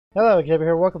Hello, Gabe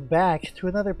here. Welcome back to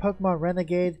another Pokemon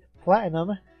Renegade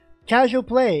Platinum Casual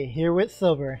Play here with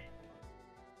Silver.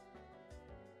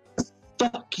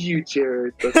 Fuck you,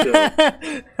 Jared. Let's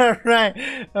go.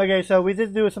 Alright. Okay, so we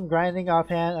did do some grinding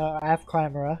offhand.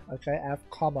 Clamora. Okay,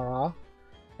 Clamora.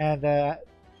 And,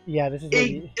 yeah, this is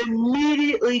It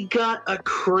immediately got a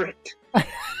crit.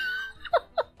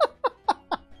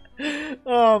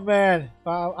 Oh, man.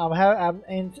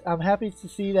 I'm happy to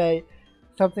see that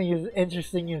something is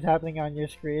interesting is happening on your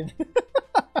screen.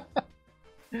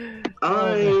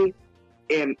 I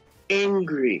am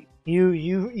angry.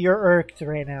 You're irked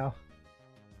right now.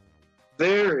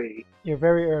 Very. You're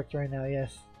very irked right now,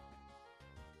 yes.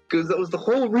 Because that was the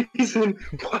whole reason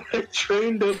why I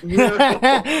trained up Miro.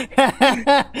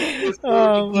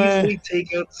 Oh, man. Easily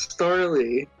take out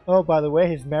Starly. Oh, by the way,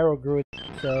 his marrow grew,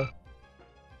 so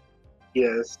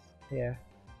Yes. yeah.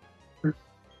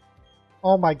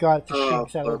 Oh my god, it's a Oh,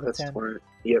 Shinx out of the that's 10. smart.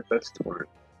 Yep, that's smart.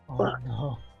 Oh Fuck.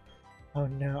 no. Oh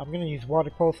no. I'm gonna use Water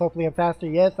Pulse. Hopefully I'm faster.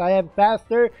 Yes, I am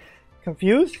faster.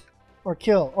 Confused? Or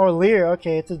kill? Or Leer.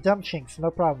 Okay, it's a dumb Shinx. No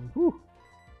problem. Whew.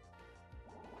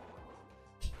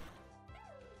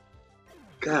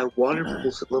 God, Water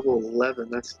Pulse at level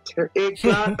 11. That's terrible. It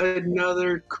got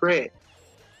another crit.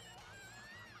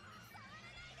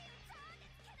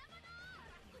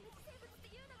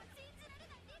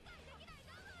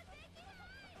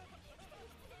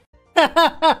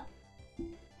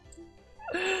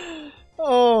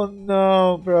 Oh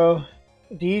no, bro.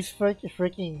 These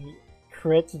freaking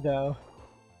crits, though.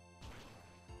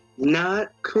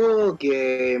 Not cool,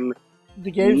 game.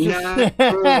 The game's Not just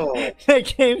cool.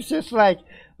 the game's just like,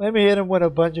 let me hit him with a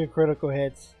bunch of critical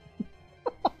hits.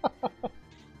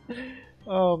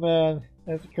 Oh man,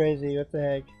 that's crazy. What the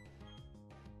heck?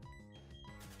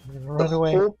 I'm gonna run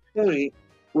away. The whole point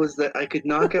was that I could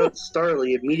knock out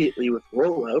Starly immediately with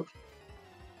Rollout,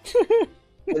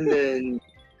 and then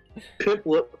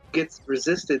Piplup gets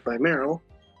resisted by Meryl.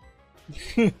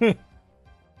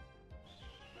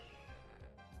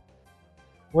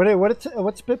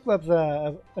 What's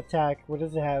Piplup's attack? What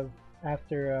does it have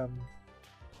after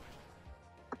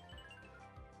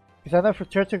Because I know for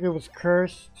Turtwig it was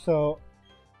Curse, so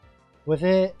was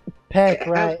it Peck,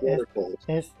 right?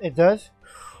 It does?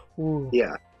 Ooh.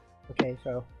 Yeah. Okay,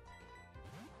 so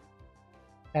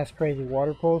that's crazy.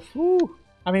 Water Pulse. Ooh.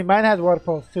 I mean, mine has Water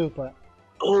Pulse too, but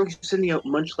Oh, he's sending out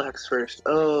Munchlax first.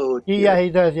 Oh, yeah, he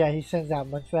does. Yeah, he sends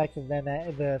out Munchlax and then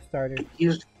the starter. He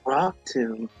used Rock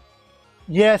Tomb.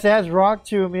 Yes, it has Rock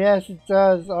Tomb. Yes, it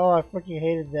does. Oh, I fucking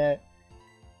hated that.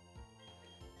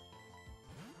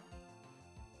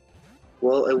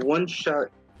 Well, I one-shot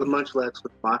the Munchlax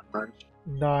with Mach Punch.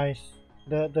 Nice.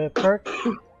 The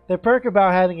perk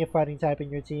about having a fighting type in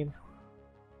your team,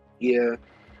 Yeah.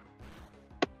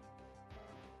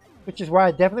 which is why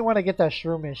I definitely want to get that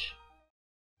Shroomish.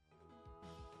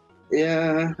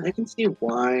 Yeah, I can see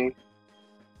why.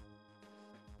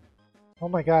 Oh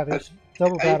my god, there's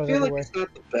double I battles feel like everywhere. it's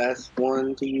not the best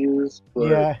one to use, but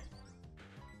Yeah.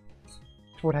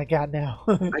 That's what I got now.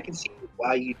 I can see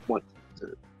why you'd want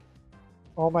to.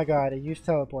 Oh my god, I used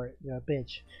teleport. Yeah,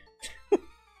 bitch.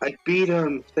 I beat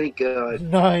him, thank God.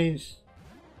 Nice.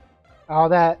 All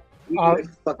that You get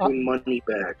my fucking money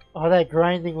back. all that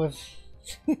grinding was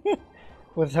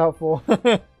was helpful.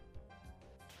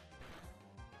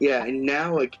 Yeah, and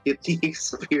now I get the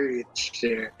experience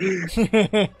share.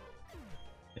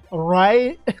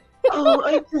 Right? Oh,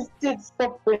 I just did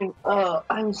something.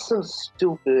 I'm so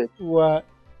stupid. What?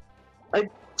 I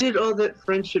did all that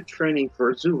friendship training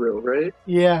for Zuro, right?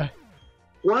 Yeah.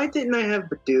 Why didn't I have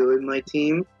Badoo in my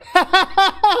team?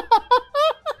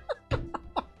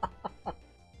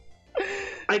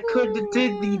 I could have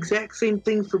did the exact same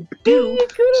thing for Badoo,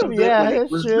 so that Yeah, when it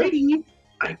that's was true. ready,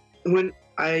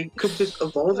 I could just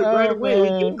evolve it Oh, right away,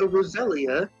 man. give it a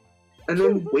Roselia, and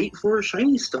then wait for a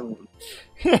shiny stone.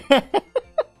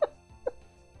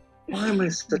 Why am I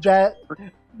such That,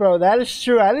 bro, that is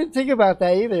true. I didn't think about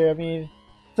that either. I mean,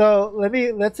 so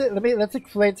let's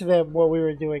explain to them what we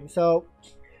were doing. So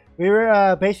we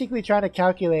were basically trying to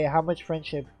calculate how much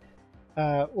friendship,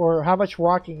 or how much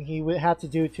walking he would have to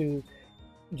do to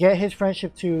get his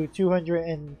friendship to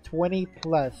 220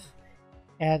 plus,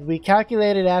 and we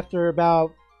calculated after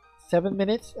about 7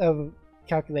 minutes of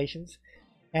calculations,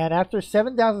 and after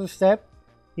 7,000 steps,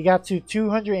 he got to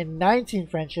 219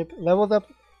 friendship, leveled up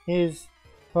his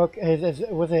was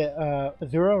it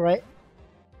Zero, right?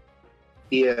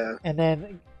 Yeah. And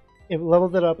then it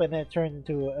leveled it up, and then it turned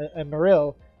into a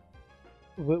Marill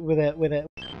with it.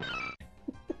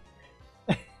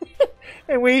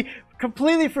 And we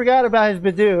completely forgot about his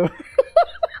Badoo.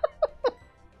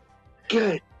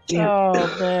 God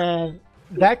Oh man,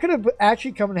 that could have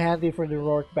actually come in handy for the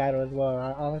Rourke battle as well.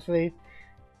 Honestly.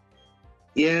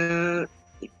 Yeah,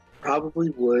 it probably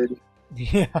would.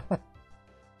 Yeah.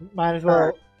 Might as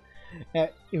well. Why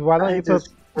don't I you just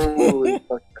put? totally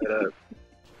fucked that up.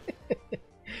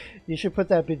 You should put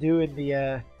that Bidoo in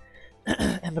the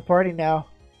in the party now.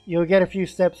 You'll get a few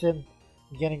steps in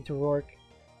getting to Rourke.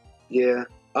 Yeah,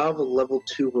 I'll have a level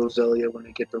 2 Roselia when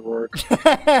I get to Rourke.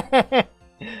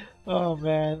 Oh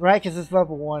man, right? Because it's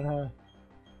level 1, huh?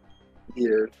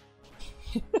 Yeah.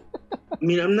 I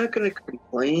mean, I'm not gonna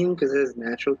complain because it has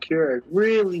natural cure. I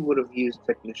really would have used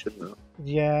Technician though.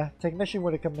 Yeah, Technician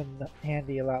would have come in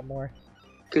handy a lot more.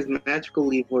 Because Magical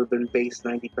Leaf would have been base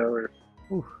 90 power.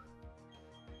 Ooh.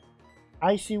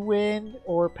 Icy Wind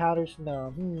or Powder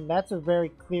Snow? That's a very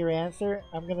clear answer.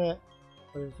 I'm gonna.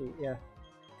 What is it? Yeah.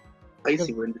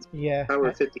 Icy Wind is Yeah.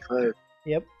 power 55.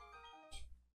 Yep.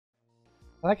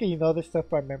 I like how you know this stuff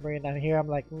by memory, and I'm here. I'm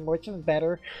like, which is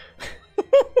better?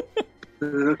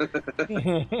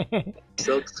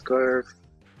 Silk Scarf,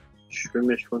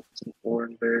 Shrimish wants some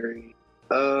Oranberry.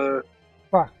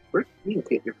 Fuck. Where did you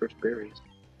get your first berries?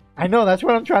 I know, that's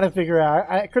what I'm trying to figure out.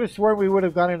 I could have sworn we would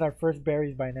have gotten our first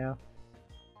berries by now.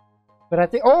 But I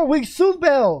think, oh, we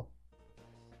Soothbell!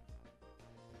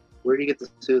 Where do you get the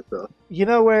Soothbell? You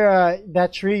know where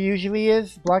that tree usually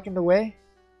is, blocking the way?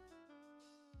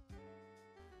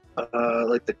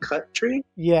 Like the cut tree?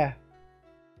 Yeah.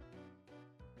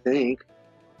 I think.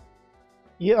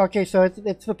 Yeah. Okay, so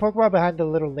it's the Pokemon behind the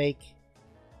little lake.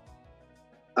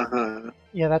 Uh-huh.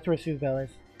 Yeah, that's where Soothbell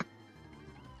is.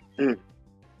 Mm.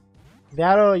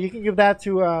 You can give that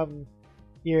to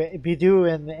your Bidoo,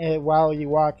 and while you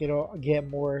walk, it'll get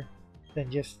more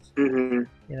than just you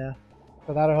know.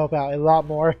 So that'll help out a lot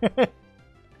more.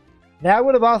 That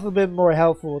would have also been more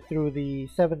helpful through the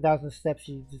 7,000 steps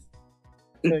you just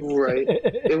took. Right.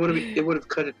 It would have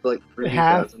cut it to like 3,000.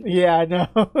 Half. Yeah, I know.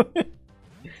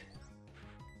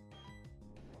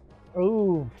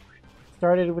 Ooh,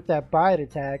 started with that bite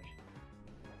attack.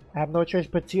 I have no choice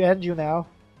but to end you now.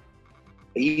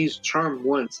 I used Charm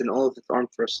once, and all of its arm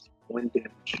thrusts 1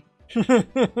 damage.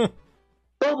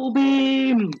 Bubble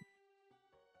Beam!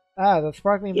 The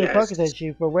sparkling blue Yes. Pokédex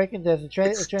you for awakened as a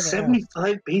trainer.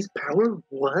 75 base power?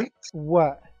 What?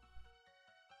 What?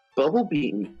 Bubble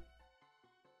Beam.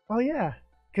 Oh yeah,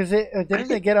 because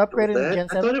didn't it get upgraded in Gen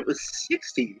 7? I thought it was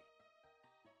 60.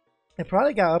 It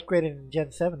probably got upgraded in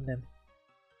Gen 7 then.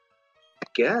 I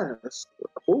guess.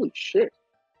 Holy shit.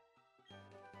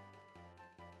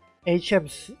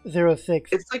 HM06.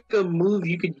 It's like a move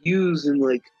you could use in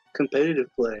like competitive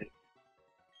play.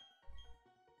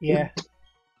 Yeah.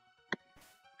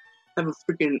 I have a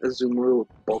freaking Azumarill with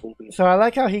Bubble Beam. So I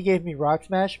like how he gave me Rock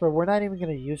Smash, but we're not even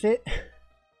going to use it.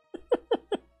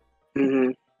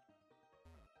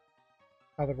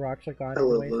 Oh, the rocks are gone.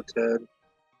 Hello, Anyways. Lotad.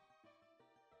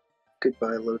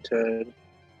 Goodbye, Lotad.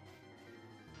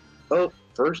 Oh,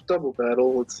 first double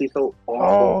battle. Let's see how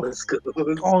awful this goes.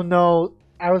 Oh no.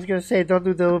 I was going to say, don't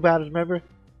do double battles, remember?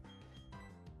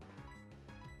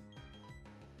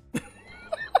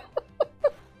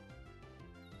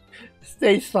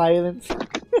 Stay silent.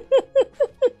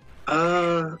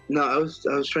 No, I was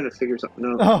trying to figure something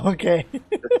out. Oh, okay.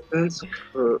 Defense,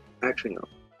 actually no.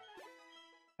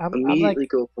 Immediately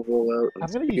go for rollout.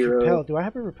 I'm gonna use repel. Do I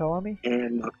have a repel on me?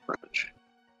 And knock punch.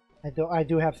 I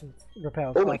do have some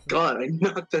repel. Oh my god! I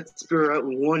knocked that spear out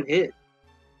in 1 hit.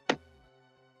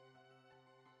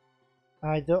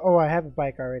 I do. Oh, I have a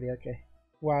bike already. Okay.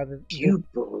 Wow.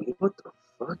 Cubone, what the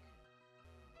fuck?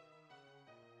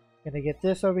 Gonna get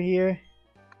this over here.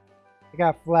 I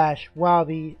got flash. Wow.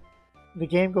 The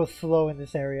game goes slow in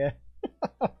this area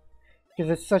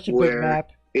because it's such a big map.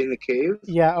 In the cave?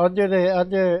 Yeah,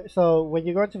 so when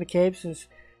you go into the cave, since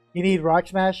you need Rock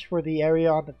Smash for the area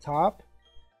on the top,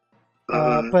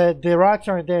 but the rocks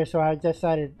aren't there, so I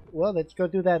decided, well, let's go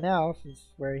do that now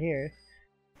since we're here.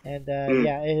 And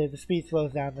yeah, the speed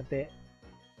slows down a bit.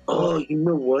 Oh, you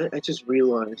know what? I just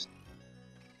realized.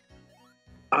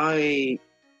 I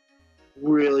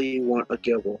really want a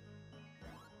Gibble.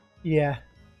 Yeah,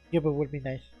 Gibble would be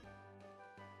nice.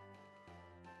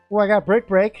 Oh, I got Brick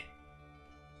Break.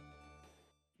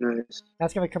 Nice.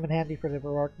 That's gonna come in handy for the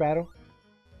Rourke battle.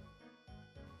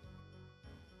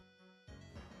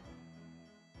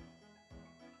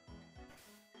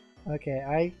 Okay,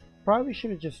 I probably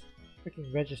should have just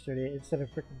freaking registered it instead of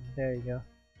freaking. There you go.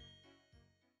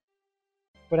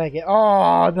 What I get?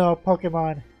 Oh no,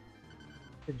 Pokemon.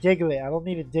 The Diglett. I don't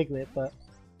need a Diglett, but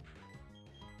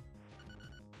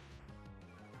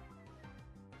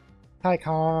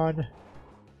Tycon.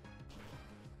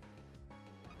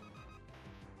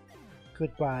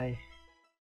 could buy.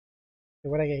 So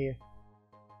what I get here?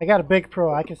 I got a big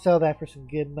pro. I can sell that for some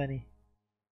good money.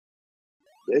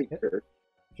 Yeah, you could.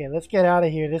 Okay, let's get out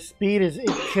of here. This speed is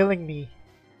killing me.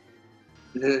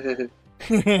 Like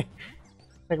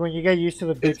when you get used to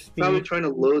the big It's speed. probably trying to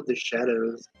load the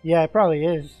shadows. Yeah, it probably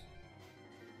is.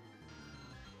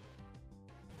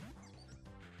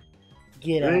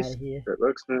 Get out of here. Red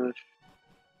Rock Smash.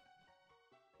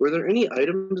 Were there any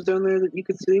items down there that you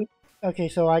could see? Okay,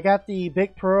 so I got the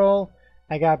Big Pearl,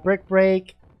 I got Brick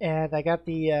Break, and I got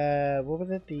the, what was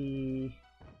it?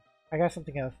 I got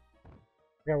something else. I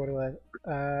forgot what it was.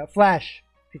 Flash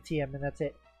PTM, and that's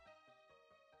it.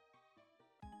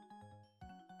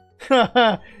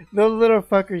 Those little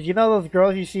fuckers. You know those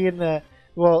girls you see in the,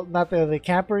 well, not the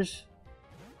campers?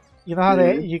 You know how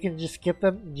you can just skip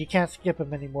them? You can't skip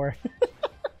them anymore.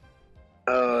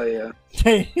 Oh, yeah.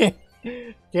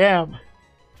 Damn.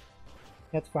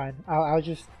 That's fine. I'll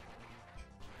just...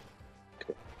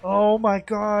 Oh my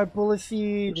god, Bullet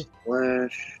Seed!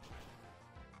 Flash.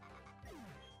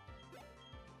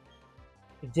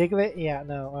 Diglett? Yeah,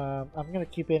 no. I'm gonna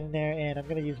keep it in there, and I'm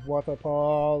gonna use Water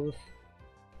Pulse.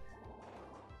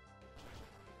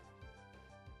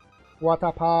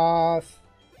 Water Pulse!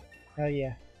 Oh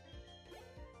yeah.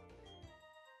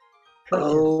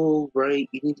 Oh, right.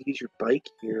 You need to use your bike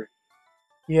here.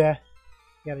 Yeah.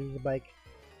 You gotta use a bike.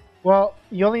 Well,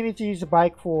 you only need to use the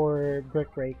bike for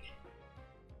Brick Break.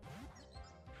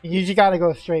 You just gotta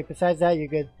go straight. Besides that, you're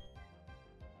good.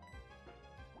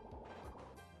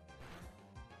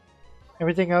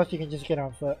 Everything else you can just get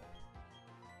on foot.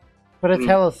 But it's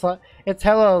hella slow. It's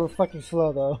hella fucking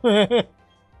slow though.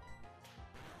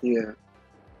 Yeah.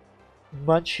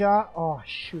 Mudshot? Oh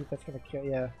shoot, that's gonna kill.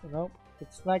 Yeah. Nope.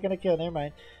 It's not gonna kill. Never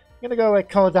mind. I'm gonna go with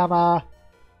Kodama.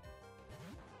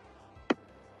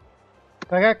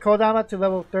 So I got Kodama to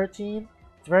level 13.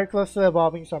 It's very close to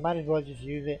evolving, so I might as well just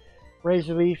use it.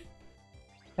 Razor Leaf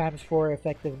times 4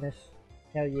 effectiveness.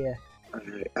 Hell yeah.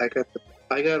 Alright,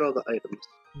 I got all the items.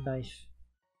 Nice.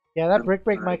 Yeah, that Brick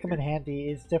Break might come in handy.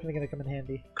 It's definitely gonna come in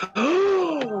handy.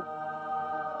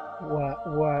 What?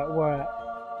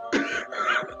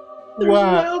 There's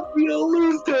What? no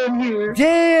lose down here.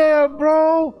 Damn,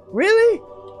 bro! Really?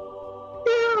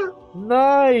 Yeah.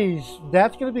 Nice!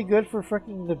 That's gonna be good for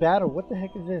freaking the battle. What the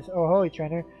heck is this? Oh, holy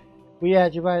trainer. We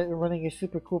had you by running a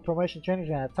super cool promotion training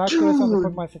chat. Talk to us on the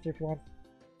Pokemon Center if you want.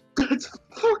 That's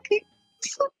fucking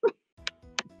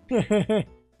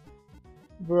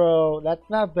Bro, that's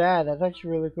not bad. That's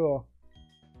actually really cool.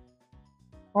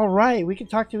 Alright, we can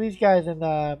talk to these guys and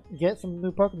get some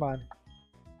new Pokemon.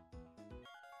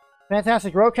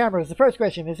 Fantastic. Road cameras. The first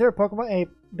question. Is there a Pokemon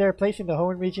they're placing the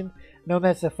Hoenn region known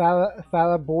as the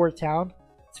Falabor town?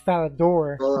 It's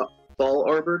Falador. Ball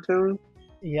Arbor Town?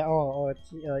 Yeah,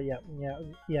 it's,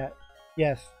 yeah.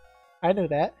 Yes. I knew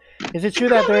that. Is it true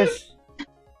that there's...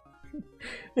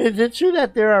 Is it true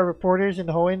that there are reporters in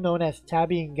Hoenn known as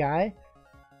Tabby and Guy?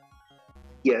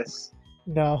 Yes.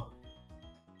 No.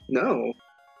 No.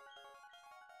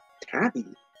 Tabby.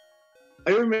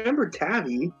 I remember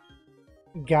Tabby.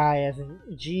 Guy as in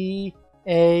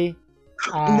G-A-I.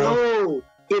 No!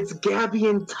 It's Gabby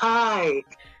and Ty!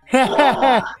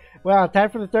 Well, time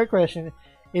for the third question.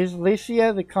 Is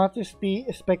Licia, the contest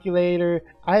speculator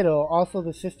idol, also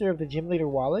the sister of the gym leader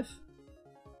Wallace?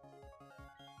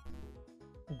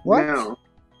 What? No.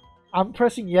 I'm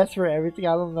pressing yes for everything.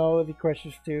 I don't know the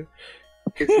questions too.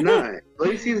 It's not.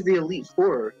 Lacey is the Elite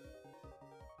Four.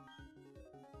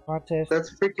 Contest.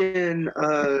 That's freaking,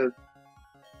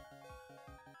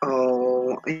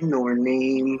 oh, I know her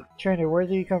name. Trainer, where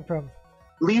do you come from?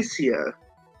 Licia.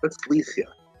 That's Licia.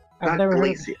 I've not never heard.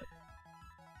 Glacia.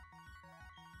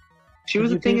 She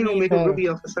was a thing in Omega Ruby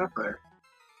Alpha Sapphire.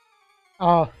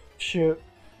 Oh, shoot.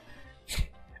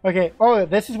 Okay, oh,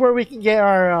 this is where we can get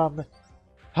our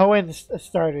Hoenn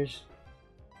starters.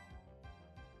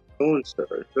 Hoenn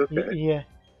stars, okay. Yeah.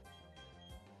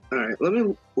 Alright, let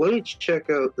me check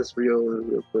out this Riola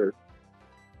real quick.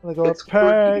 Let's go It's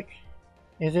perk.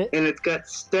 Is it? And it's got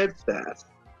Steadfast.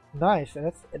 Nice.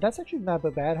 That's actually not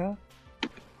that bad, huh?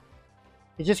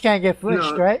 You just can't get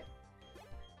flinched, No. right?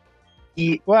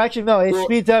 Well, actually, no. It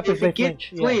speeds up if they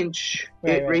flinch. Flinch,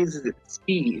 Yeah. it raises its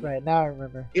speed. Right, now I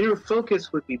remember. Inner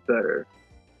Focus would be better.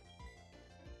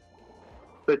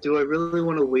 But do I really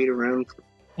want to wait around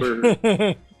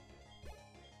for...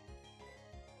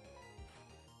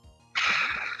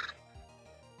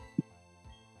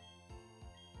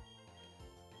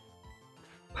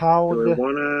 Pound. Do I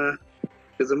want to...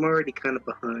 Because I'm already kind of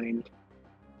behind.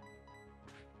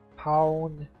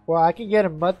 Pound. Well, I can get a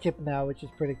Mudkip now, which is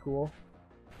pretty cool.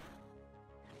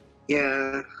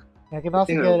 Yeah. I can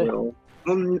also I think get I it. will.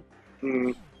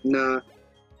 Nah.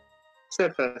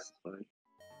 Steadfast is fine.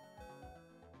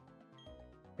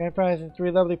 Grand prize and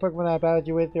 3 lovely Pokemon I battled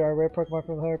you with. There are rare Pokemon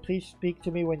from her. Please speak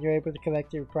to me when you're able to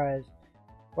collect your prize.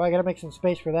 Well, I gotta make some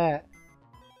space for that.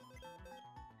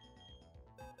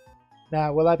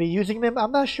 Now, will I be using them?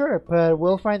 I'm not sure, but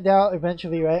we'll find out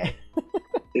eventually, right?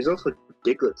 There's also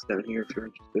Diglets down here if you're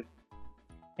interested.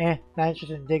 Not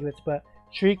interested in Diglets, but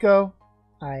Trico,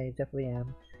 I definitely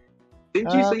am.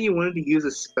 Didn't you say you wanted to use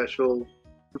a special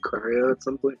Lucario at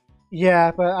some point?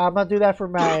 Yeah, but I'm gonna do that for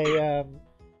my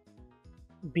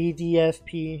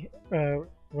BDSP run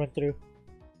through.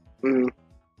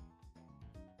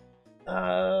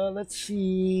 Let's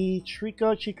see,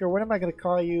 Chico, what am I gonna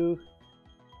call you?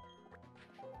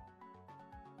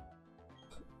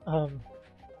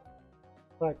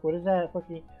 Fuck, what is that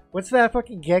fucking? What's that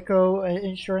fucking gecko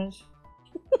insurance?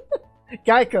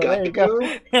 Geico, there you go.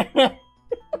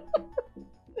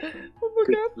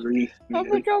 I'm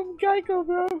like, I'm Geico,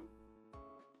 bro.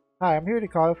 Hi, I'm here to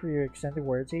call for your extended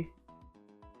warranty.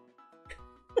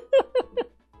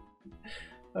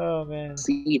 Oh man.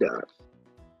 C-Dot.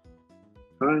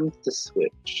 Time to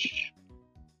switch.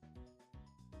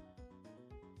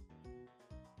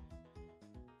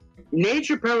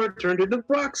 Nature power turned into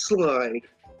rock slide.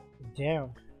 Damn.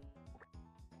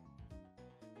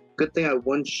 Good thing I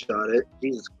one-shot it.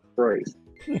 Jesus Christ.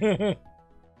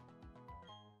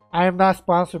 I am not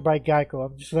sponsored by Geico.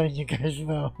 I'm just letting you guys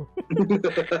know.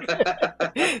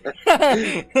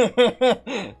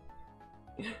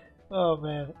 Oh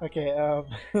man. Okay.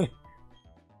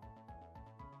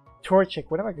 Torchic.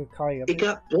 What am I gonna call you? It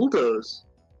got bulldoze.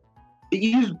 It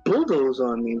used bulldoze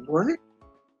on me. What?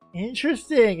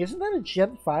 Interesting. Isn't that a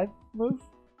Gen 5 move?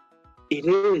 It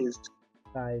is.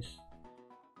 Nice.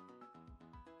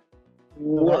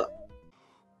 What?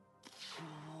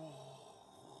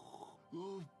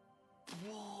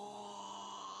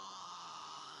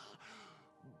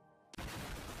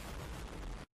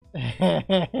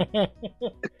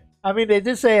 I mean, they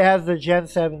did say it has the Gen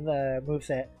 7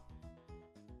 moveset.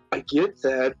 I get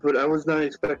that, but I was not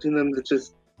expecting them to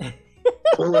just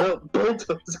pull out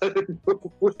bulldoze out of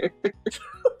nowhere.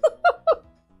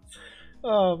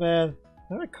 Oh man,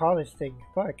 what do I call this thing?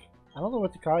 Fuck, I don't know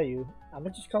what to call you. I'm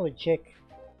gonna just call it Chick.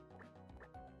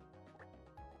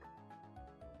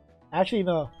 Actually,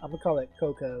 no, I'm gonna call it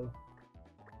Coco.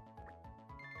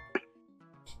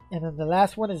 And then the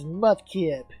last one is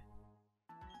Mudkip.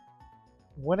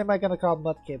 What am I gonna call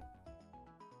Mudkip?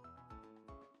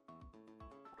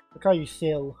 I'll call you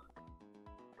Sil.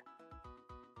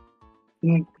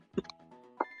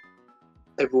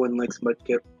 Everyone likes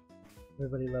Mudkip.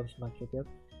 Everybody loves Mudkip, yep.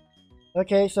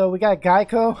 Okay, so we got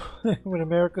Geico with a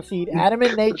Miracle Seed.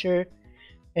 Adamant Nature.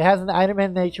 It has an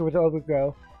Adamant Nature with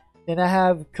Overgrow. Then I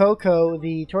have Coco,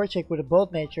 the Torchic with a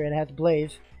Bolt Nature, and it has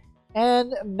Blaze.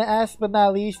 And last but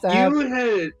not least, I have... You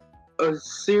had a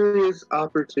serious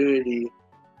opportunity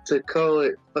to call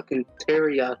it fucking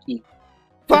Teriyaki.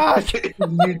 Fuck!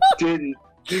 You didn't.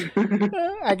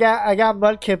 I got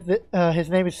Mudkip. His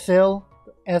name is Sil,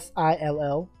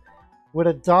 S-I-L-L, with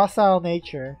a docile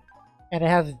nature, and it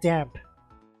has Damp.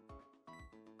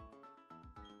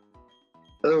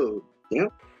 Oh, yeah.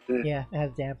 Yeah, it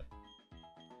has Damp.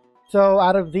 So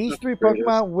out of these three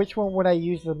Pokemon, which one would I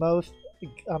use the most?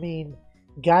 I mean,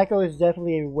 Geico is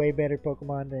definitely a way better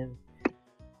Pokemon than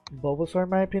Bulbasaur in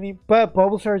my opinion. But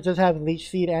Bulbasaur does have Leech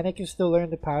Seed and it can still learn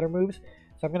the powder moves.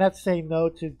 So I'm going to have to say no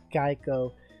to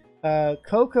Geico.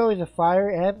 Coco is a fire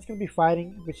and it's going to be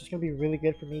fighting, which is going to be really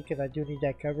good for me because I do need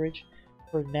that coverage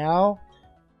for now.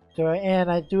 So,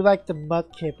 and I do like the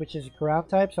Mudkip, which is ground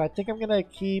type. So I think I'm going to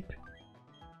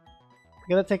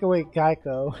take away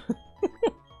Geico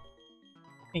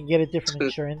and get a different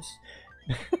insurance.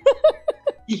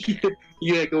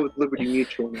 Yeah, go with Liberty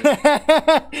Mutual.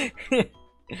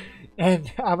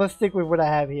 And I'm going to stick with what I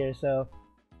have here, so.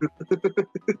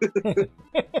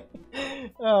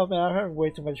 Oh man, I'm having way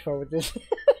too much fun with this.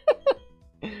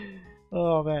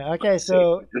 Oh man, okay,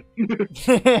 so.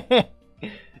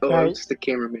 I'm just a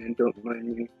cameraman, don't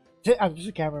mind me. I'm just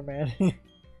a cameraman.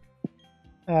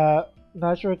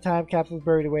 Not sure time capsules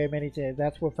buried away many times.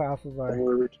 That's what fossils are.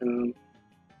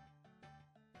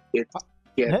 It's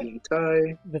Gabby and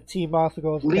Ty. The team also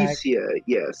goes back. Licia,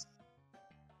 yes.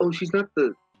 Oh, she's not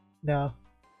the... No.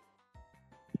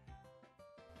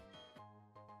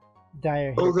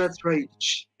 Dire. Oh, that's right.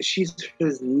 She's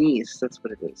his niece. That's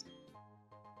what it is.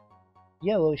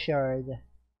 Yellow Shard.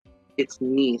 It's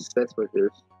niece. That's what it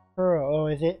is. Pearl. Oh,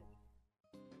 is it?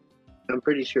 I'm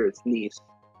pretty sure it's niece.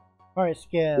 Heart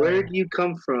Scale. Where do you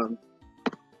come from?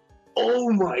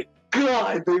 Oh my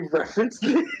god, they referenced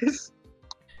this?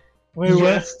 Wait, what?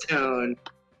 Yes Town.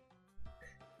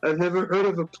 I've never heard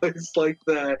of a place like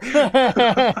that.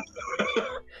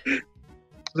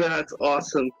 That's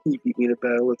awesome. Can you beat me in a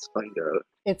battle? Let's find out.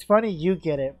 It's funny you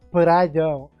get it, but I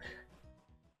don't.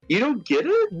 You don't get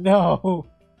it? No.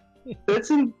 That's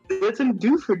in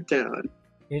Dewford Town.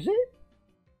 Is it?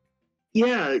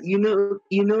 Yeah, you know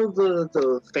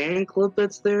the fan club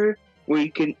that's there where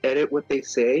you can edit what they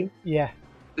say? Yeah.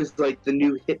 It's like the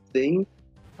new hit thing.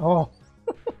 Oh.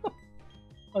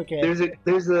 Okay.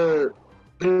 There's a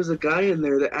guy in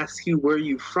there that asks you where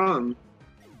you from,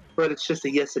 but it's just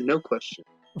a yes and no question.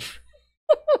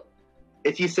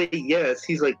 If you say yes,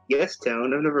 he's like, yes,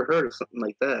 town. I've never heard of something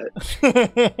like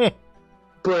that.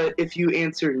 But if you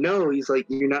answer no, he's like,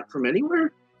 you're not from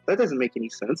anywhere? That doesn't make any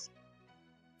sense.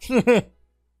 Okay,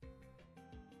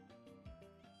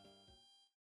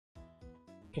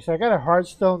 so I got a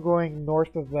hardstone going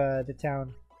north of the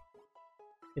town.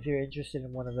 If you're interested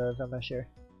in one of those, I'm not sure.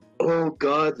 Oh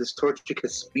god, this Torchic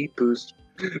has speed boost.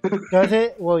 Does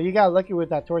it? Well, you got lucky with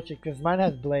that Torchic because mine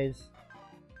has Blaze.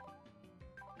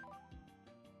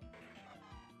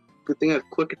 Good thing I have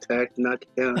quick attack to knock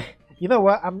it down. You know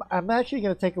what? I'm actually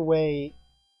gonna take away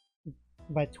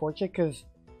my Torchic because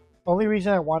only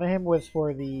reason I wanted him was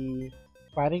for the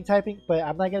fighting typing, but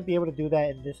I'm not gonna be able to do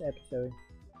that in this episode.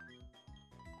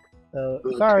 So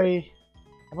Okay. sorry.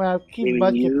 I'm gonna keep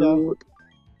Mudkip though.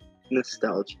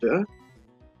 Nostalgia.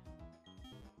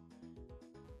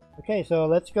 Okay, so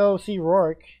let's go see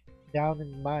Rourke down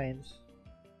in the mines.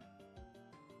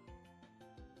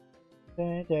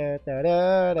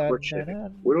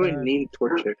 Torchic. What do I name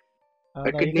Torchic? I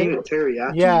no, could name it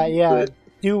Teriyaki. Yeah, but...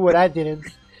 do what I didn't.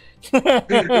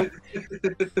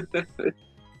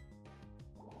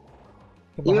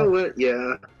 You know what?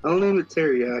 Yeah, I'll name it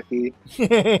Teriyaki.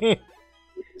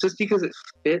 Just because it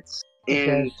fits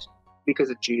and because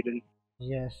of Jaden.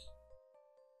 Yes.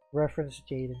 Reference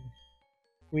Jaden.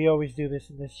 We always do this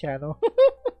in this channel.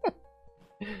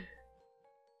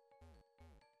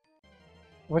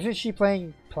 Wasn't she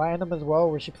playing Platinum as well,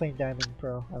 or was she playing Diamond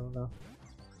Pro? I don't know.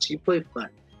 She played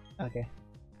Platinum. Okay.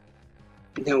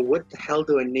 Now, what the hell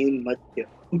do I name Mudkip?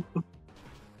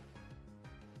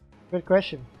 Good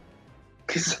question.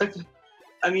 Because,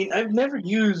 I mean, I've never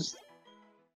used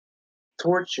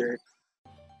Torchic,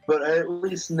 but I at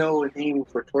least know a name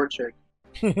for Torchic.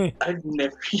 I've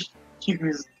never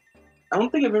used... I don't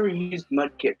think I've ever used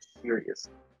Mudkip serious.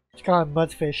 Just call him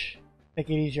Mudfish. Make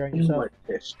it easier on yourself.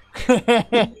 Mudfish.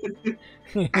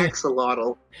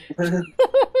 Axolotl.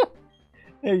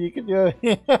 Yeah, you can do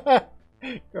it.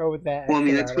 Go with that. Well, I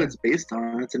mean, that's what it's based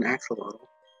on. It's an axolotl.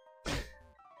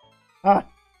 Ah.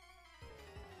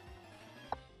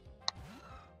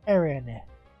 Aaron.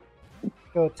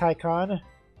 Go Tycon.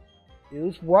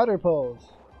 Use water poles.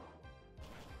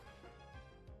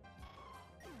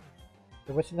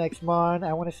 So what's the next mon?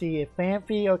 I want to see a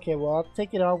Fanfi. Okay, well, I'll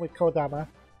take it on with Kodama.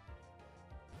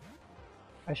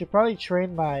 I should probably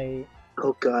train my...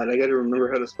 Oh god, I gotta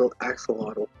remember how to spell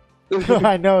axolotl.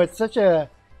 I know, it's such a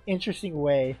interesting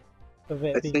way of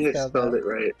it being spelled. I think I spelled it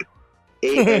right.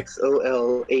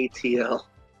 A-X-O-L-A-T-L.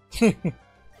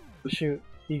 Shoot,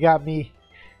 you got me.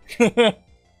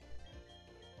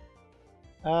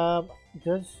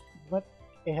 Does what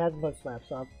it has mud slap,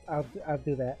 so I'll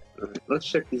do that. Alright, let's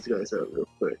check these guys out real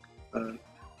quick. But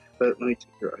let me take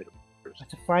your item first.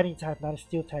 It's a fighting type, not a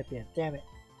steel type yet. Damn it.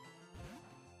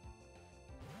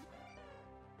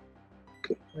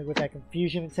 Okay. Like with that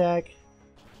confusion attack.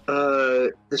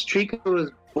 This Trico is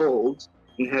bold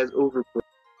and has overgrowth.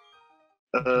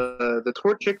 The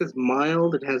Torchic is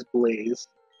mild and has blaze.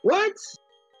 What?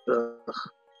 Ugh.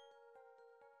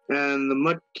 And the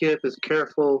Mudkip is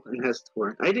careful and has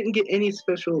Torrent. I didn't get any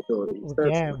special abilities. Oh,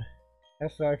 damn.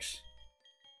 That sucks.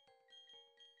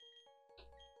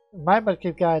 My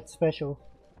Mudkip got special.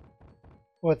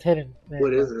 Well, it's hidden.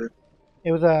 What is it?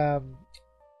 It was,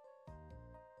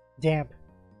 damp.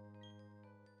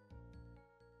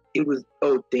 It was,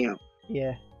 oh, damn.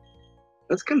 Yeah.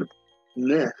 That's kind of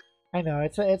meh. I know,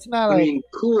 it's not like... I mean,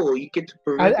 cool, you get to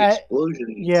prevent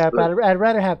explosions. Yeah, but I'd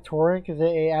rather have Torrent because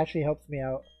it actually helps me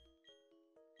out.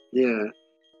 Yeah.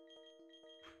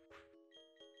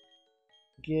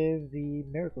 Give the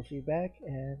Miracle Seed back,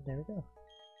 and there we go.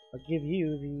 I'll give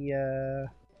you the,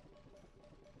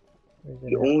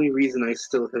 The only reason I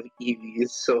still have Eevee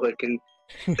is so I can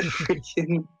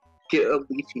freaking get a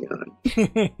Leafeon.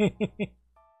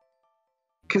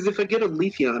 Because if I get a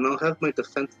Leafeon, I'll have my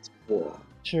defense wall.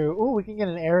 True. Oh, we can get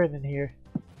an Aaron in here.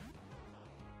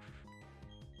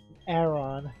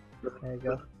 Aaron. There you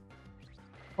go.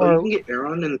 Oh, you can get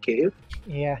Aaron in the cave?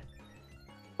 Yeah.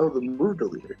 Oh, the move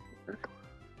deleter.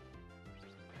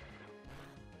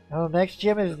 Oh, next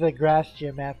gym is the grass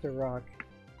gym after rock.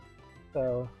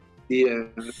 So Yeah.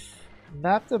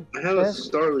 not the I have a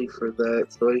best. Starly for that,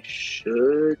 so I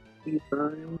should be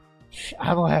fine.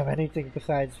 I don't have anything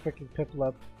besides freaking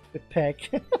Piplup with Peck.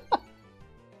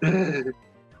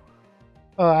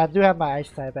 Oh, I do have my ice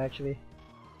type actually.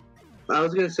 I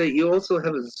was gonna say you also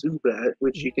have a Zubat,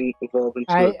 which you can evolve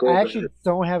into a I Golbat. actually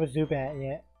don't have a Zubat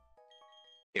yet.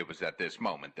 It was at this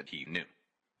moment that he knew.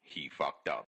 He fucked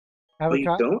up. I Oh, haven't you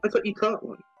caught. don't? I thought you caught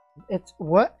one. It's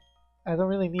what? I don't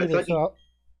really I need it, thought so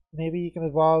maybe you can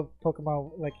evolve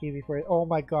Pokemon like Eevee for it. Oh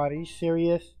my god, are you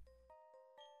serious?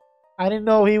 I didn't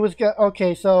know he was gonna.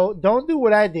 Okay, so don't do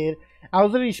what I did. I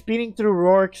was literally speeding through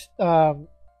Rourke's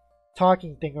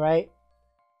talking thing, right?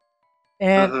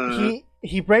 And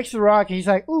he breaks the rock and he's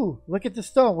like, "Ooh, look at the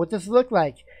stone. What does it look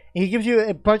like?" And he gives you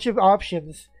a bunch of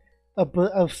options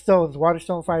of stones: water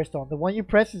stone, fire stone. The one you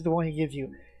press is the one he gives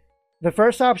you. The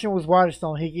first option was water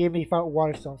stone. He gave me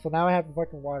water stone, so now I have a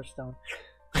fucking water stone.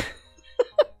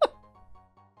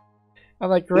 I'm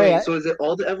like, great. Wait, so is it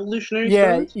all the evolutionary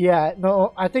Yeah, stones? yeah.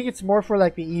 No, I think it's more for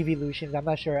like the evolutions. I'm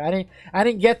not sure. I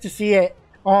didn't get to see it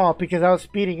all because I was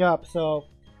speeding up. So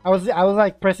I was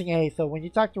like pressing A. So when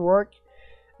you talk to Rourke,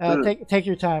 take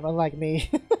your time. Unlike me.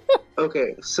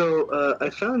 Okay, so I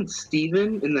found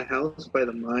Steven in the house by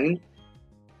the mine.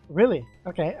 Really?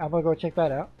 Okay, I'm gonna go check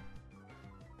that out.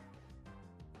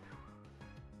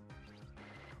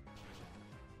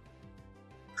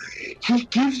 He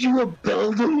gives you a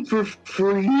Beldum for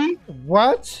free?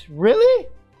 What? Really?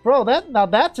 Bro,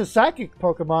 that's a psychic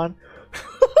Pokemon.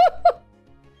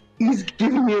 He's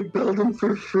giving me a Beldum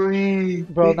for free.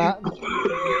 Bro, not.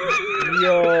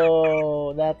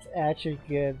 Yo, that's actually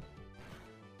good.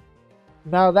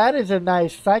 Now that is a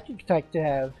nice psychic type to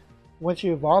have once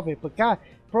you evolve it. But God,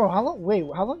 bro, how long? Wait,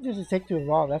 how long does it take to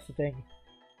evolve? That's the thing.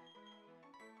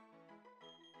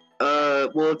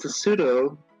 Well, it's a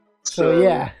pseudo. So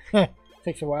yeah,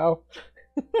 takes a while.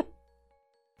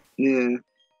 Yeah.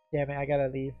 Damn it, I gotta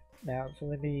leave now. So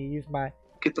let me use my.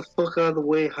 Get the fuck out of the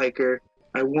way, hiker.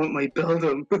 I want my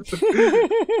Beldum.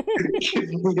 Give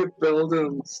me a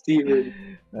Beldum,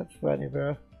 Steven. That's funny,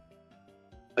 bro.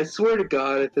 I swear to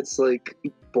God, if it's like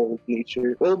bold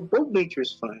nature, well, bold nature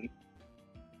is fine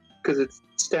because its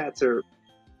stats are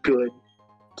good.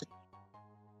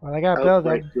 Well, I got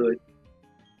Outright Beldum. good.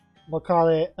 We'll call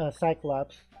it a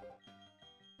Cyclops.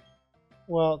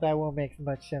 Well, that won't make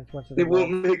much sense once It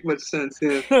won't make much sense,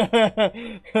 yeah.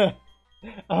 I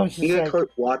was just I'm gonna like, call it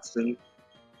Watson. you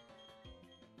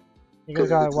gonna Because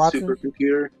call it it's a Watson?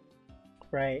 supercomputer.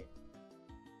 Right.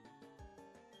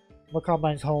 We'll call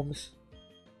mine Holmes.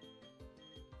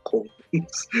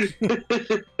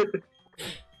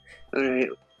 Alright,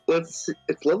 let's see.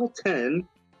 It's level 10.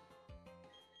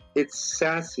 It's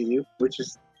sassy, which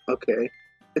is okay.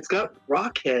 It's got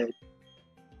Rockhead.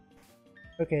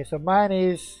 Okay, so mine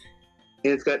is.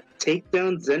 And it's got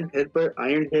Takedown, Zen Headbutt,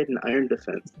 Iron Head, and Iron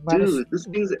Defense. Dude, this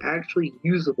thing's actually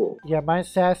usable. Yeah, mine's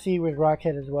sassy with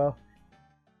Rockhead as well.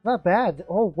 Not bad.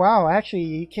 Oh wow, actually,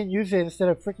 you can use it instead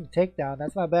of freaking Takedown.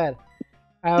 That's not bad.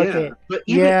 Okay. Yeah, but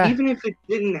even if it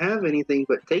didn't have anything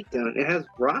but Takedown, it has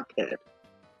Rockhead.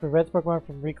 Prevents Pokemon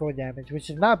from recoil damage, which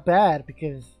is not bad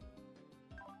because.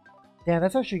 Damn,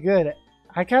 that's actually good.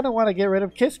 I kind of want to get rid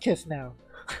of Kiss Kiss now.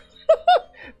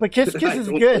 But Kiss Kiss is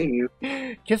good.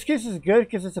 Kiss Kiss is good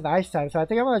because it's an ice type, so I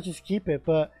think I'm gonna just keep it.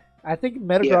 But I think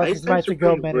Metagross is my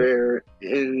to-go rare,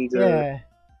 and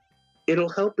it'll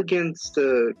help against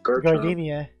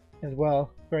Gardenia as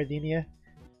well. Gardenia.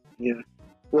 Yeah.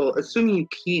 Well, assuming you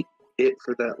keep it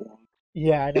for that long.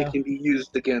 Yeah, I know. It can be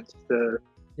used against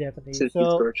Japanese.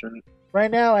 So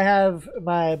right now I have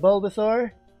my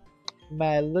Bulbasaur,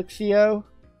 my Luxio,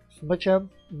 Smoochum,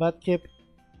 Mudkip,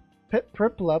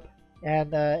 Purplup,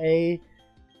 and a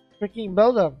freaking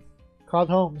Beldum called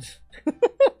Holmes.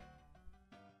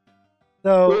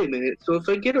 So wait a minute. So if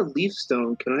I get a Leaf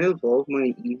Stone, can I evolve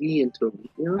my Eevee into a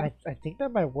Leafeon? I think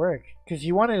that might work because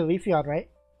you wanted a Leafeon, right?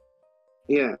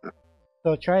 Yeah.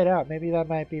 So try it out. Maybe that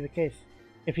might be the case.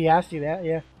 If he asked you that,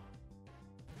 yeah.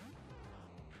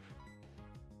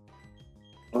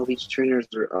 All these trainers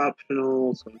are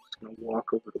optional, so I'm just gonna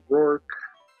walk over to Rourke.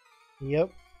 Yep.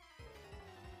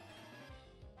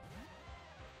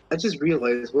 I just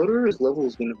realized, what are his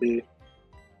levels going to be?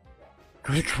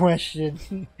 Good question.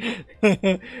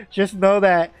 Just know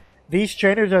that these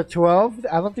trainers are 12.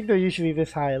 I don't think they're usually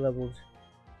this high leveled.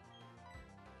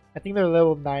 I think they're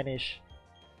level 9-ish.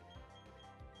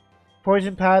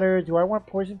 Poison Powder. Do I want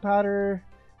Poison Powder?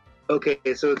 Okay,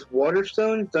 so it's Water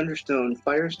Stone, Thunderstone,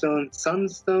 Firestone,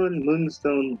 Sunstone,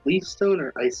 Moonstone, Leaf Stone,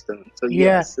 or Ice Stone. So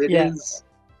yes, it is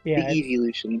the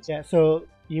evolutions. Yeah, so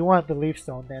You want the leaf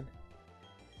stone then?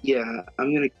 Yeah,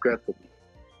 I'm gonna grab the.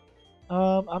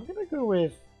 I'm gonna go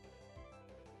with.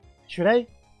 Should I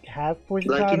have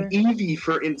poison Like powder? an Eevee,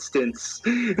 for instance.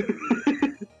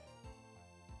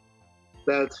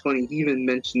 That's funny. He even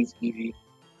mentions Eevee.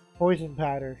 Poison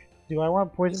powder. Do I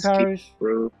want poison Skip, powders?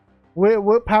 bro.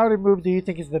 What powder move do you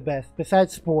think is the best?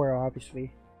 Besides Spore,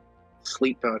 obviously.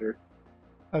 Sleep powder.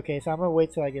 Okay, so I'm gonna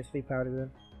wait till I get sleep powder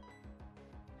then.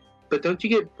 But don't you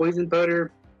get poison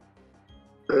powder,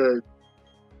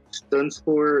 stun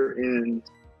spore, and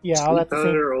Yeah, all sleep at the same.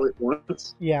 powder all at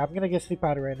once? Yeah, I'm gonna get sleep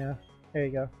powder right now. There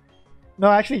you go. No,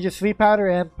 actually, just sleep powder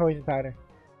and poison powder.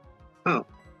 Oh.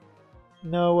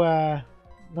 No,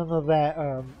 none of that.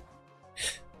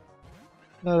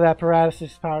 None of that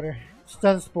paralysis powder.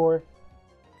 Stun spore.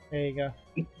 There you go.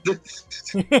 You'll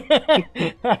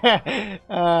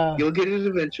get it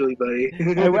eventually, buddy.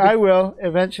 I will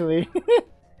eventually.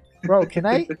 Bro, can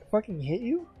I fucking hit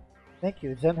you? Thank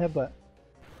you, Zen headbutt.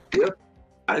 Yep.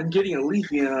 I'm getting a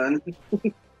Leafeon.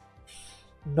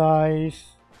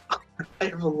 Nice. I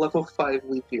have a level 5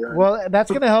 Leafeon. Well,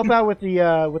 that's gonna help out with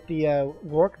the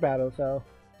Rourke battle. So.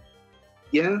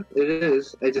 Yeah, it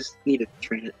is. I just need to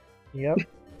train it. Yep.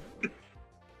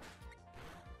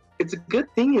 It's a good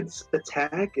thing its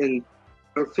attack and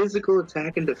or physical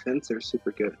attack and defense are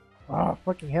super good. Oh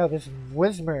fucking hell! This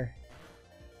Whismer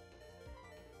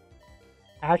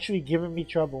actually giving me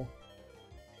trouble.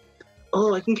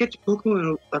 Oh, I can catch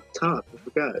Pokemon up top. I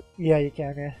forgot. Yeah, you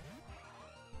can. Yeah.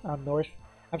 On North.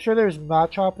 I'm sure there's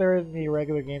Machop there in the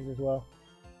regular games as well.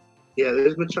 Yeah,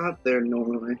 there's Machop there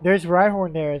normally. There's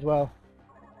Rhyhorn there as well.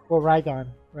 Well, Rhydon,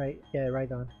 right? Yeah,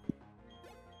 Rhydon.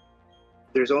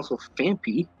 There's also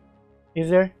Fampy. Is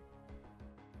there?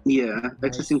 Yeah, I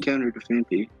Nice. just encountered a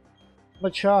Fampy.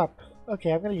 Machop.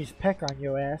 Okay, I'm gonna use Peck on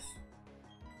your ass.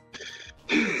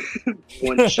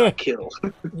 One shot kill.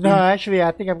 No, actually,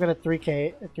 I think I'm gonna 3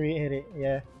 hit it.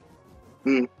 Yeah.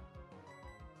 Hmm.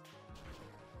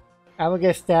 I'm gonna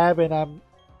get stabbed, and I'm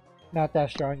not that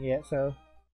strong yet, so.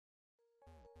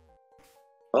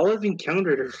 All I've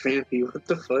encountered are Fampy. What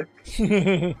the fuck?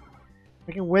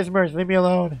 Freaking Whismers, leave me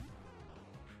alone.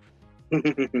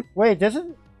 Wait,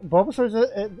 doesn't Bulbasaur's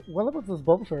what level does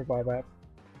Bulbasaur evolve at?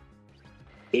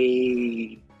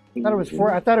 I thought it was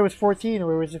 4. I thought it was 14,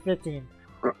 or was it 15?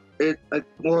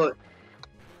 Well,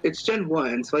 it's Gen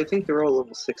 1, so I think they're all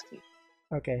level 16.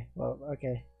 Okay, well,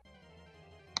 okay.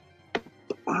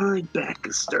 My back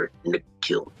is starting to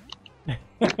kill me.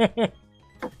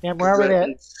 Damn, we're already I've at.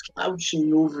 been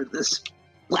slouching over this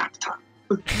laptop.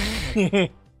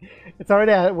 It's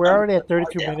already at. We're already at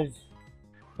 32 minutes,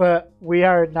 but we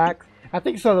are not. I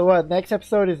think so. The what next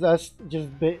episode is us just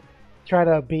trying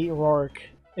to beat Rourke.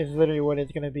 Is literally what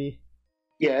it's gonna be.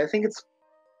 Yeah, I think it's.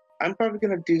 I'm probably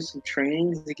gonna do some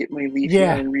training to get my Leafeon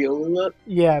Yeah. and Riolu up.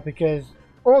 Yeah, because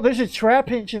there's a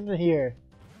Trapinch in here.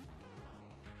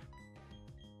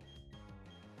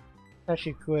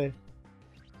 Actually, could.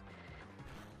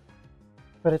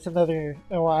 But it's another.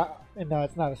 No,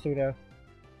 it's not a pseudo.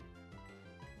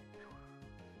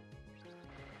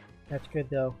 That's good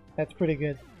though. That's pretty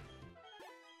good.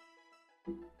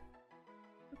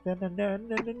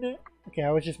 Okay,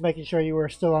 I was just making sure you were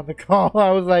still on the call.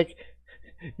 I was like,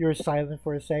 you were silent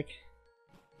for a sec.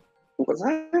 Was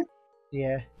I?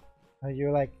 Yeah. You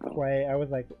were like quiet. I was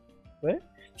like, what?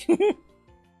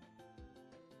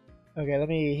 Okay, let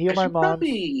me heal my mom.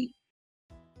 Probably...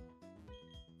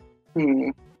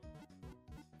 Heal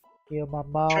my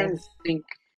I'm trying mom. to think.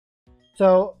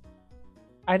 So,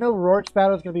 I know Rourke's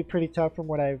battle is gonna be pretty tough from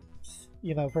what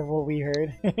from what we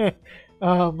heard.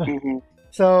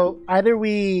 So either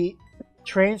we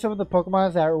train some of the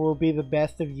Pokemon that will be the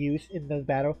best of use in the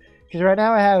battle. Because right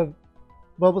now I have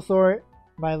Bulbasaur,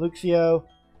 my Luxio,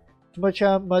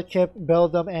 Smuchum, Mudkip,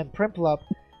 Beldum, and Prinplup.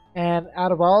 And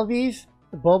out of all of these,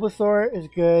 Bulbasaur is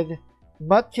good,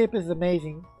 Mudkip is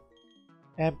amazing,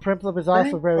 and Prinplup is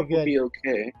also very good. Be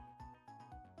okay.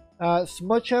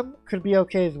 Smuchum could be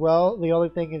okay as well. The only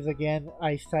thing is, again,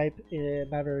 Ice type,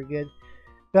 not very good.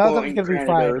 Beldum's gonna be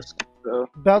fine. So.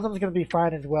 Beldum's gonna be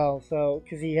fine as well, so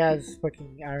because he has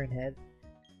fucking Iron Head.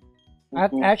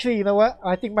 Actually, you know what?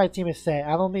 I think my team is set.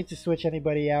 I don't need to switch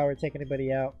anybody out or take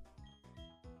anybody out.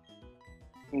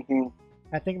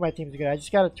 I think my team's good. I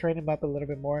just gotta train him up a little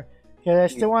bit more. Because I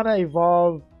still want to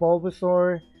evolve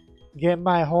Bulbasaur, get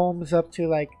my homes up to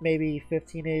like maybe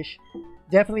 15-ish.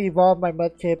 Definitely evolve my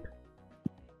Mudkip.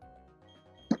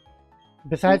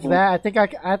 Besides that, I think I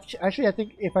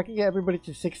think if I can get everybody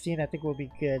to 16, I think we'll be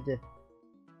good.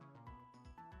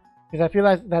 Because I feel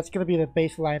like that's gonna be the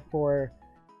baseline for.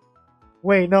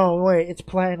 Wait, it's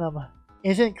Platinum.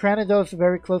 Isn't Cranidos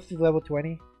very close to level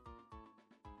 20?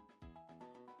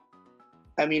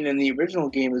 I mean, in the original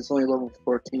game, it's only level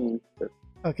 14. But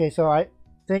Okay, so I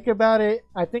think about it.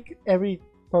 I think every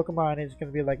Pokemon is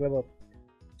gonna be like level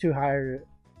 2 higher,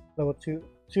 level 2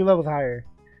 levels higher.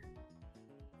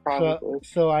 probably.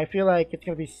 So I feel like it's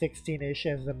gonna be 16-ish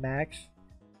as the max,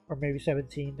 or maybe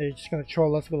 17. They're just gonna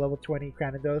troll us with level 20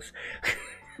 Cranidos.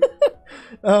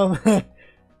 um,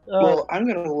 Well, I'm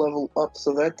gonna level up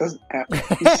so that doesn't happen.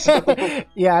 So,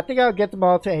 yeah, I think I'll get them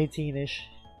all to 18-ish.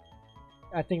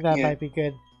 I think that Yeah. might be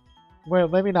good. Well,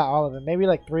 maybe not all of them. Maybe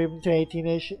like 3 of them to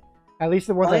 18-ish. At least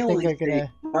the ones I think are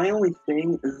gonna. my only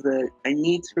thing is that I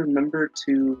need to remember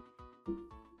to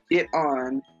get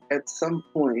on at some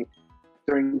point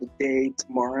during the day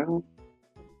tomorrow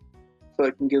so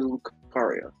I can get a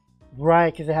Lucario.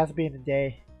 Right, because it has to be in the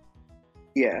day.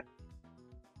 Yeah.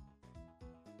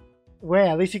 Wait,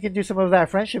 at least you can do some of that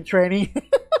friendship training.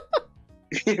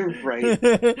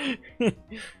 Right.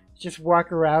 Just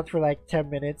walk around for like 10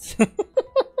 minutes.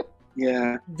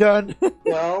 Yeah. Done.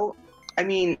 Well, I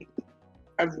mean,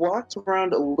 I've walked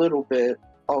around a little bit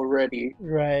already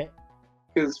Right.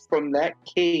 because from that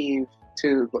cave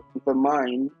to the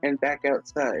mine and back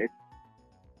outside,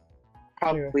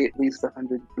 probably at least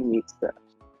 128 steps.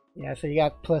 Yeah, so you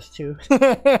got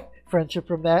 +2 friendship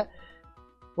from that.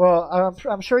 Well,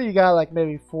 I'm sure you got like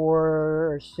maybe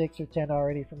 4 or 6 or 10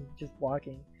 already from just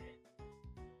walking,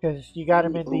 because you got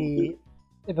him in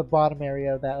the bottom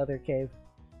area of that other cave.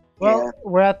 Well, Yeah.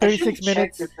 we're at I should 36 check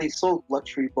minutes. if they sold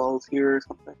luxury balls here or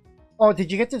something. Oh,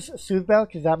 did you get this Soothe Bell?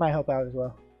 Because that might help out as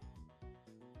well.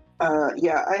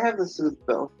 Yeah, I have the Soothe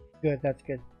Bell. Good, that's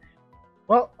good.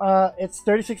 Well, it's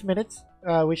 36 minutes.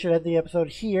 We should end the episode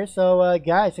here. So,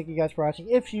 guys, thank you guys for watching.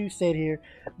 If you stayed here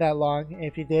that long,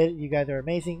 if you did, you guys are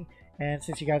amazing. And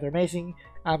since you guys are amazing,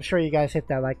 I'm sure you guys hit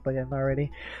that like button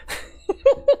already.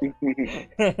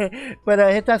 But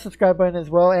hit that subscribe button as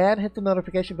well, and hit the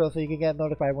notification bell so you can get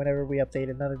notified whenever we update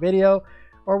another video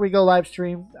or we go live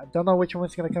stream. I don't know which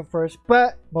one's gonna come first,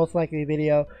 but most likely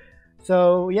video.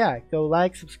 So yeah, go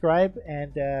like, subscribe,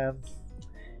 and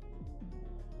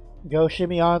go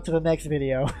shimmy on to the next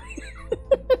video.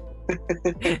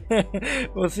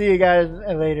 We'll see you guys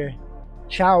later.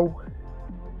 Ciao.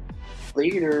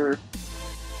 Later.